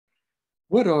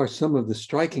What are some of the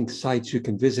striking sights you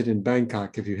can visit in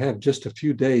Bangkok if you have just a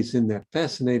few days in that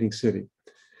fascinating city?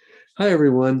 Hi,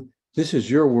 everyone. This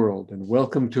is your world, and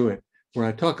welcome to it, where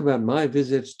I talk about my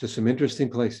visits to some interesting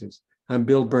places. I'm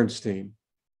Bill Bernstein.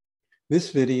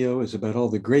 This video is about all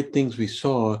the great things we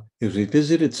saw as we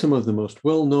visited some of the most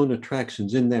well-known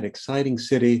attractions in that exciting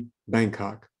city,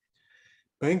 Bangkok.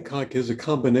 Bangkok is a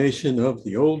combination of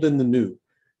the old and the new.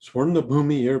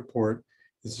 Suvarnabhumi Airport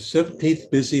is the 17th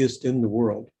busiest in the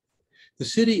world. The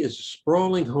city is a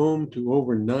sprawling home to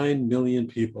over 9 million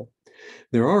people.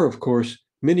 There are, of course,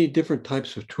 many different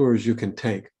types of tours you can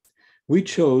take. We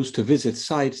chose to visit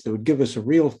sites that would give us a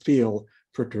real feel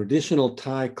for traditional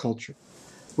Thai culture.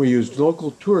 We used local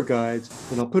tour guides,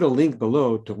 and I'll put a link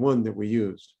below to one that we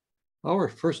used. Our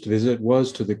first visit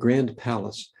was to the Grand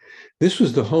Palace. This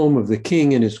was the home of the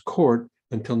king and his court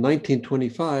until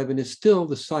 1925 and is still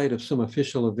the site of some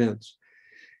official events.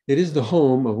 It is the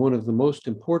home of one of the most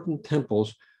important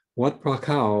temples, Wat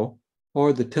Phra,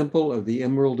 or the Temple of the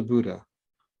Emerald Buddha.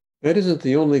 That isn't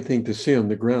the only thing to see on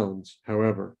the grounds,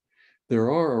 however.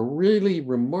 There are a really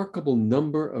remarkable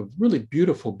number of really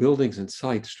beautiful buildings and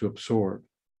sites to absorb.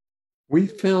 We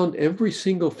found every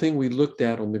single thing we looked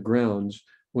at on the grounds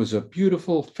was a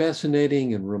beautiful,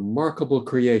 fascinating, and remarkable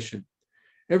creation.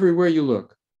 Everywhere you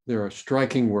look, there are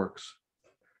striking works.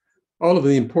 All of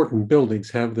the important buildings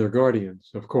have their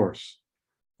guardians, of course.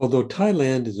 Although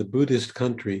Thailand is a Buddhist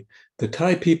country, the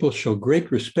Thai people show great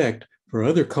respect for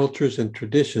other cultures and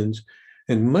traditions,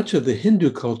 and much of the Hindu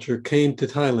culture came to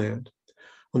Thailand.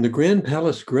 On the Grand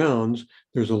Palace grounds,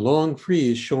 there's a long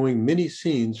frieze showing many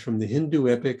scenes from the Hindu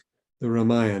epic, the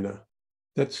Ramayana.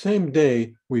 That same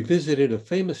day, we visited a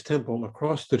famous temple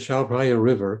across the Chao Phraya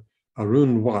River,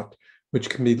 Arun, which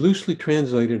can be loosely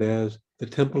translated as the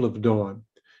Temple of Dawn.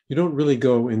 You don't really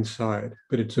go inside,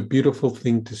 but it's a beautiful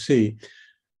thing to see.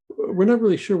 We're not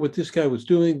really sure what this guy was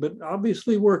doing, but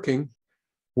obviously working.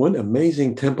 One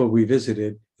amazing temple we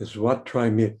visited is Wat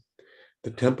Phra,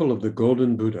 the Temple of the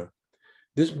Golden Buddha.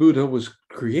 This Buddha was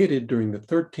created during the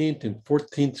 13th and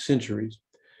 14th centuries.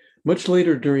 Much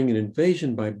later, during an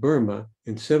invasion by Burma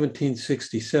in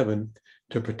 1767,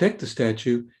 to protect the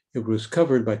statue, it was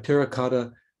covered by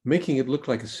terracotta, making it look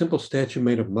like a simple statue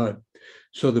made of mud.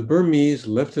 So the Burmese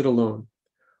left it alone.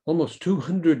 Almost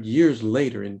 200 years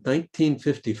later, in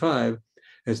 1955,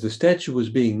 as the statue was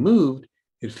being moved,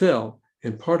 it fell,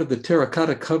 and part of the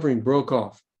terracotta covering broke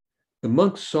off. The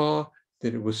monks saw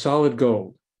that it was solid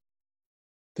gold.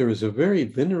 There is a very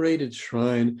venerated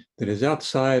shrine that is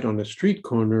outside on a street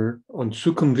corner on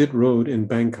Sukhumvit Road in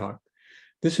Bangkok.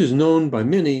 This is known by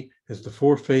many as the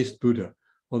Four-Faced Buddha,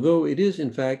 although it is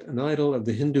in fact an idol of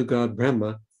the Hindu god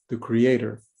Brahma, the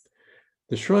creator.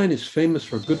 The shrine is famous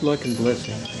for good luck and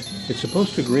blessing. It's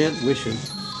supposed to grant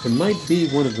wishes and might be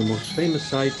one of the most famous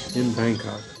sites in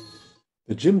Bangkok.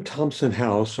 The Jim Thompson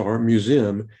House, or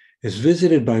museum, is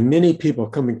visited by many people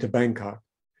coming to Bangkok.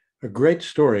 A great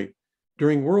story.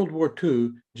 During World War II,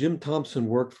 Jim Thompson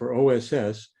worked for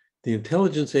OSS, the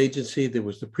intelligence agency that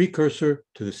was the precursor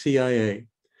to the CIA.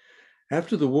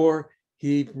 After the war,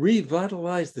 he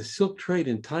revitalized the silk trade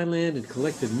in Thailand and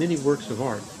collected many works of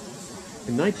art.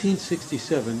 In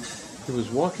 1967, he was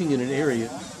walking in an area,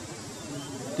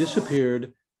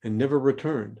 disappeared, and never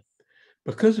returned.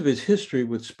 Because of his history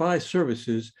with spy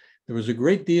services, there was a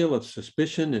great deal of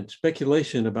suspicion and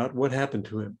speculation about what happened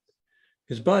to him.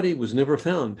 His body was never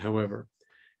found, however.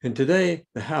 And today,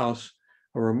 the house,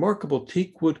 a remarkable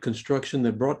teak wood construction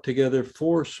that brought together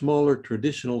 4 smaller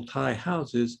traditional Thai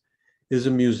houses, is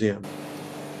a museum.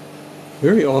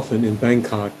 Very often in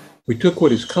Bangkok, we took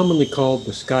what is commonly called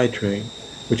the Sky Train,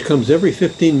 which comes every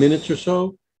 15 minutes or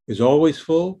so, is always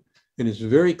full, and is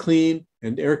very clean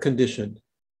and air-conditioned.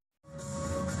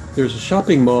 There's a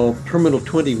shopping mall, Terminal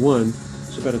 21.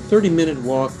 It's about a 30-minute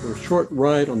walk or a short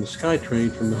ride on the Sky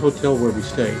Train from the hotel where we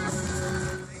stayed.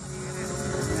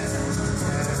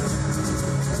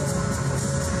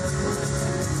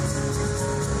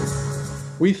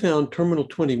 We found Terminal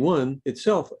 21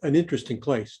 itself an interesting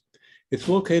place. It's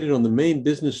located on the main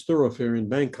business thoroughfare in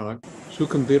Bangkok,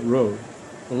 Sukhumvit Road,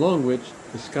 along which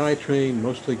the Sky Train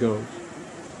mostly goes.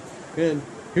 And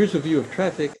here's a view of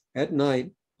traffic at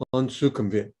night on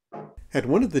Sukhumvit. At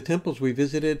one of the temples we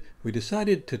visited, we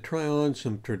decided to try on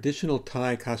some traditional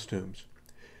Thai costumes.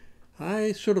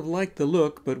 I sort of liked the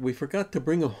look, but we forgot to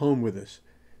bring them home with us.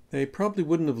 They probably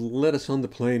wouldn't have let us on the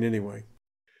plane anyway.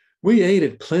 We ate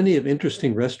at plenty of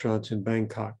interesting restaurants in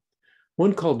Bangkok.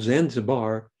 One called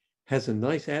Zanzibar has a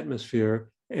nice atmosphere,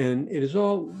 and it is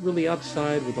all really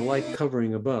outside with a light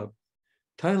covering above.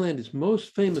 Thailand is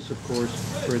most famous, of course,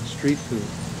 for its street food.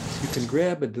 You can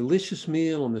grab a delicious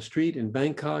meal on the street in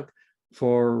Bangkok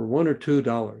for $1 or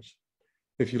 $2.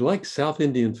 If you like South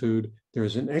Indian food,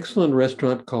 there's an excellent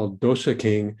restaurant called Dosa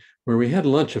King where we had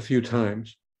lunch a few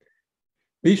times.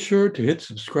 Be sure to hit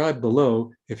subscribe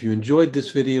below if you enjoyed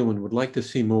this video and would like to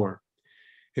see more.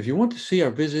 If you want to see our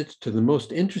visits to the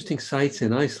most interesting sites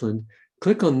in Iceland,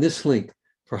 click on this link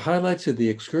for highlights of the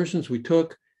excursions we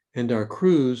took and our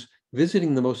cruise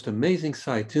visiting the most amazing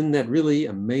sites in that really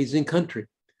amazing country.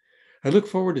 I look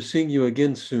forward to seeing you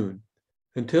again soon.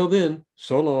 Until then,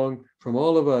 so long from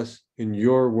all of us in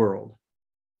your world.